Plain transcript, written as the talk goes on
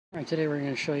Alright, today we're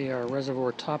going to show you our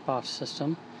reservoir top-off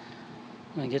system.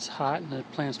 When it gets hot and the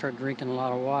plants start drinking a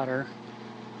lot of water,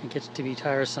 it gets to be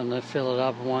tiresome to fill it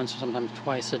up once or sometimes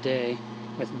twice a day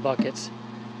with buckets.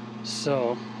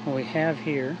 So what we have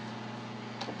here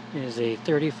is a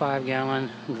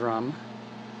 35-gallon drum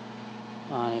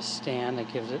on a stand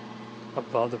that gives it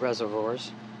above the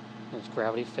reservoirs. It's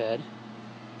gravity fed.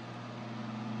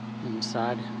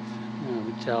 Inside, we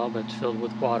can tell, but it's filled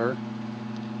with water,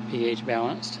 pH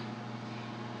balanced.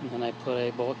 And then I put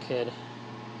a bulkhead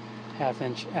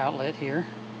half-inch outlet here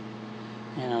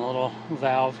and a little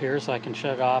valve here so I can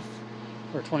shut it off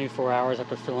for 24 hours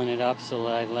after filling it up so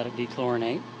that I let it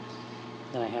dechlorinate.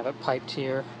 Then I have it piped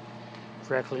here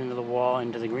directly into the wall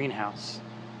into the greenhouse.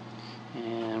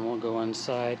 And we'll go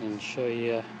inside and show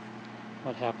you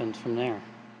what happens from there.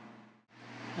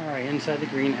 Alright, inside the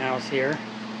greenhouse here.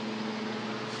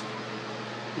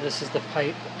 This is the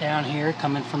pipe down here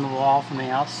coming from the wall from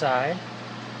the outside.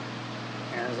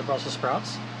 There's the Brussels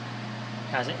sprouts.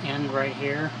 Has an end right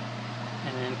here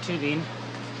and then tubing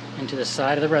into the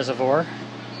side of the reservoir.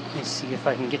 Let me see if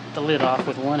I can get the lid off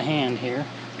with one hand here.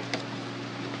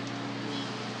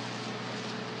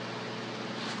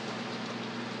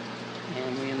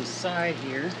 And inside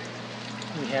here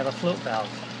we have a float valve.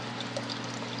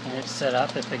 And it's set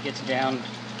up if it gets down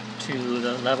to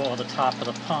the level of the top of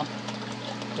the pump,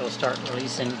 it'll start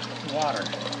releasing water.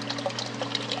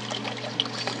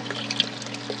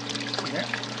 See there?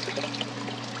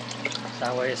 So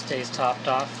that way it stays topped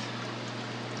off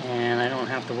and I don't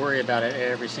have to worry about it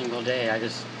every single day. I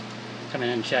just come in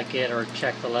and check it or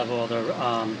check the level of the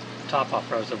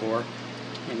top-off reservoir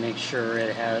and make sure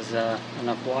it has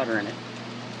enough water in it.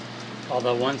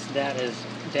 Although once that is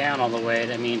down all the way,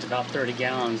 that means about 30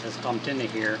 gallons has pumped into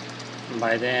here. And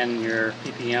by then your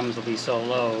ppms will be so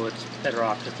low it's better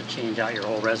off just to change out your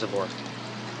whole reservoir.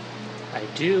 I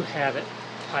do have it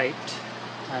piped.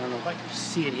 I don't know if I can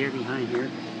see it here behind here,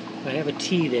 but I have a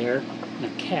T there and a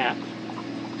cap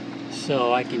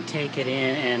so I can take it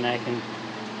in and I can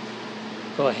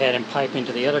go ahead and pipe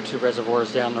into the other two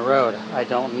reservoirs down the road. I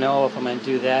don't know if I'm going to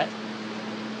do that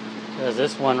because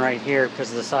this one right here,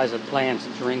 because of the size of the plants,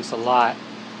 it drinks a lot.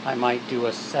 I might do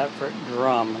a separate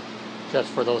drum just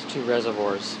for those two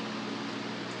reservoirs.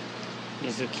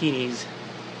 These zucchinis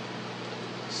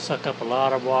suck up a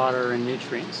lot of water and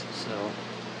nutrients, so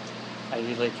I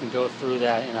usually can go through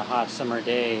that in a hot summer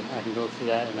day. I can go through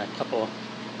that in a couple,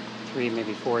 3,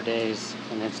 maybe 4 days,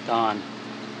 and it's gone.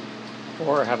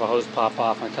 Or have a hose pop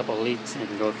off and a couple of leaks and it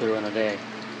can go through in a day.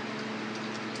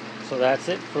 So that's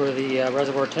it for the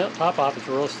reservoir top off. It's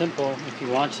real simple. If you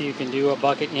want to, you can do a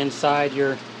bucket inside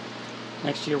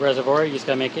next to your reservoir. You just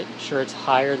gotta make it sure it's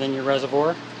higher than your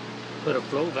reservoir. Put a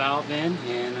float valve in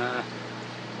and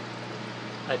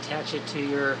attach it to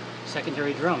your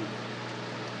secondary drum.